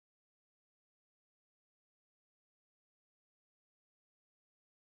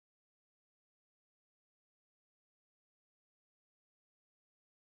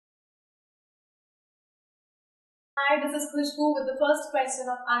Hi, this is Khushbu with the first question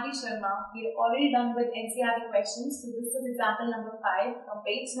of R.D Sharma. We're already done with NCERT questions. So this is example number 5 from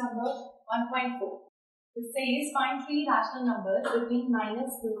page number 1.4. It says find three rational numbers between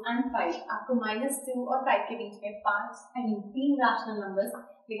 -2 and 5. आपको -2 और 5 के बीच में तीन rational numbers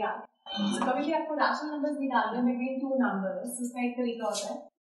निकालने. So कभी भी आपको rational numbers निकालने between two numbers, उसका एक तरीका होता है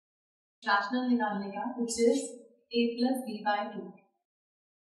rational निकालने का, which is a plus b by 2.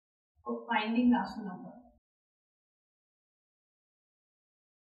 For finding rational number.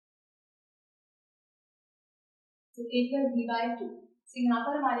 So a plus b by 2. So यहाँ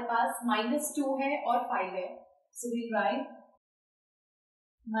पर हमारे पास -2 है और 5 है. So we write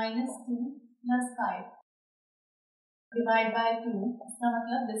 -2 plus 5 divide by 2. इसका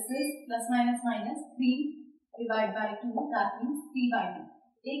मतलब this is plus minus minus 3 divide by 2. That means 3 by 2.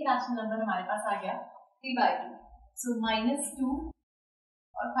 एक rational number हमारे पास आ गया 3 by 2. So -2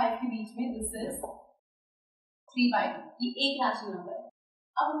 और 5 के बीच में this is 3 by 2. ये एक rational number है.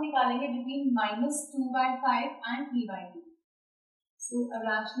 अब हम निकालेंगे between -2 by 5 and 3 by 2. So a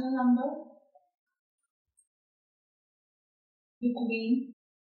rational number between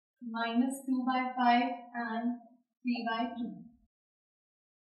 -2 by 5 and 3 by 2.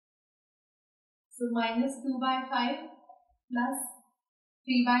 So -2 by 5 plus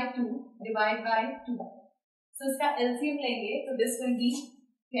 3 by 2 divide by 2. So इसका LCM लेंगे तो this will be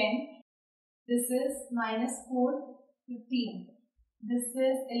 10. This is -4 15. This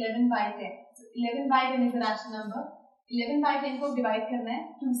is 11 by 10. So 11 by 10 is a rational number. 11 by 10 को divide करना है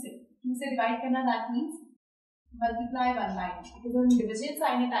 2 से. 2 से divide करना that means multiply 1 by 2. तो जब हम डिविजन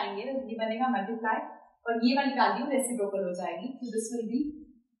साइन हटाएंगे तो ये बनेगा मल्टीप्लाई और ये वाली वैल्यू रेसिप्रोकल हो जाएगी. So this will be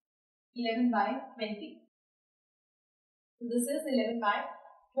 11 by 20. So this is 11 by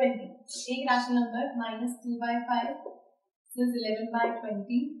 20. एक rational number -2 by 5. This is 11 by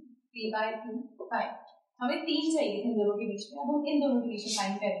 20. 3 by 2 5. हमें 3 चाहिए इन दोनों के बीच में. अब हम इन दोनों के बीच में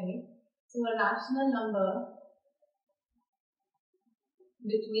फाइंड करेंगे. So a rational number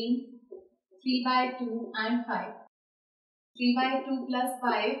between 3 by 2 and 5. 3 by 2 plus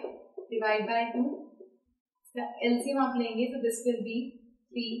 5 divide by 2. The LCM आप लेंगे तो this will be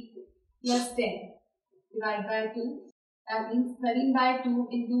 3 plus 10 divide by 2. That means 13 by 2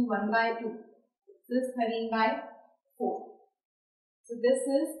 into 1 by 2. This is 13 by 4. So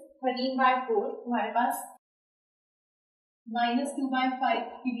this is 13 by 4. हमारे पास -2 by 5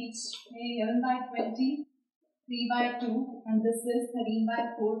 के बीच में 11 by 20. 3 by 2 and this is 13 by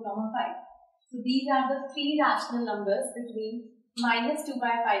 4 comma 5. So these are the three rational numbers between -2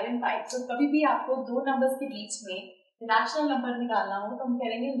 by 5 and 5. So कभी भी आपको दो numbers के बीच में rational number निकालना हो तो हम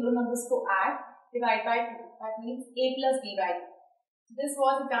करेंगे दो numbers को add divide by 2. That means a plus b by 2. This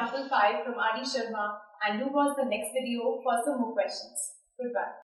was example 5 from R.D Sharma and do watch the next video for some more questions. Goodbye.